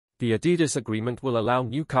The Adidas agreement will allow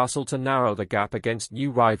Newcastle to narrow the gap against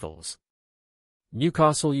new rivals.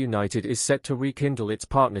 Newcastle United is set to rekindle its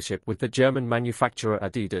partnership with the German manufacturer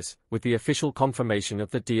Adidas, with the official confirmation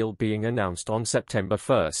of the deal being announced on September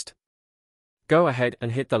 1st. Go ahead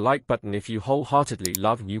and hit the like button if you wholeheartedly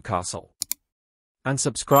love Newcastle. And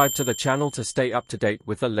subscribe to the channel to stay up to date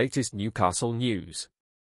with the latest Newcastle news.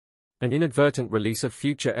 An inadvertent release of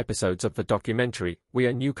future episodes of the documentary, We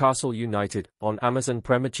Are Newcastle United, on Amazon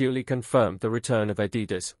prematurely confirmed the return of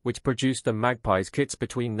Adidas, which produced the Magpies kits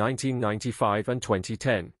between 1995 and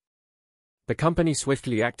 2010. The company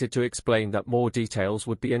swiftly acted to explain that more details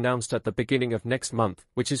would be announced at the beginning of next month,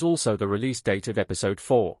 which is also the release date of Episode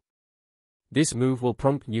 4. This move will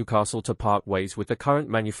prompt Newcastle to part ways with the current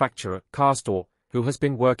manufacturer, Castore, who has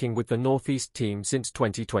been working with the Northeast team since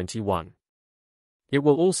 2021. It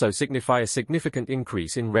will also signify a significant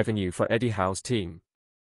increase in revenue for Eddie Howe's team.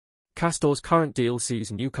 Castore's current deal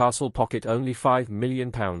sees Newcastle pocket only £5 million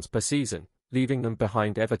per season, leaving them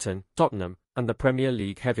behind Everton, Tottenham, and the Premier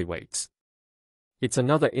League heavyweights. It's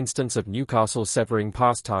another instance of Newcastle severing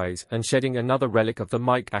past ties and shedding another relic of the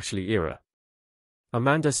Mike Ashley era.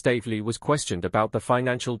 Amanda Staveley was questioned about the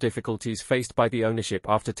financial difficulties faced by the ownership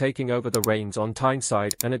after taking over the reins on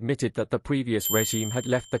Tyneside and admitted that the previous regime had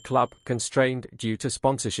left the club constrained due to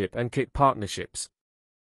sponsorship and kit partnerships.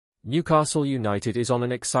 Newcastle United is on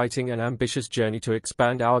an exciting and ambitious journey to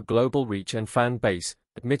expand our global reach and fan base,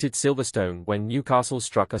 admitted Silverstone when Newcastle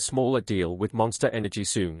struck a smaller deal with Monster Energy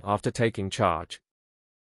soon after taking charge.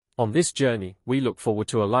 On this journey, we look forward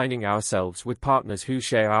to aligning ourselves with partners who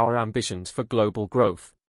share our ambitions for global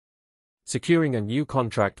growth. Securing a new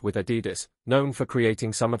contract with Adidas, known for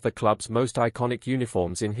creating some of the club's most iconic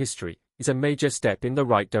uniforms in history, is a major step in the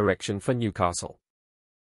right direction for Newcastle.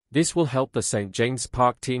 This will help the St. James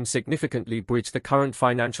Park team significantly bridge the current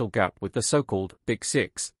financial gap with the so-called Big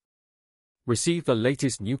Six. Receive the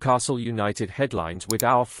latest Newcastle United headlines with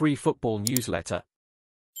our free football newsletter.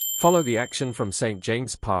 Follow the action from St.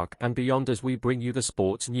 James Park and beyond as we bring you the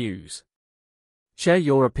sports news. Share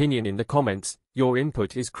your opinion in the comments, your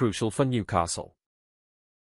input is crucial for Newcastle.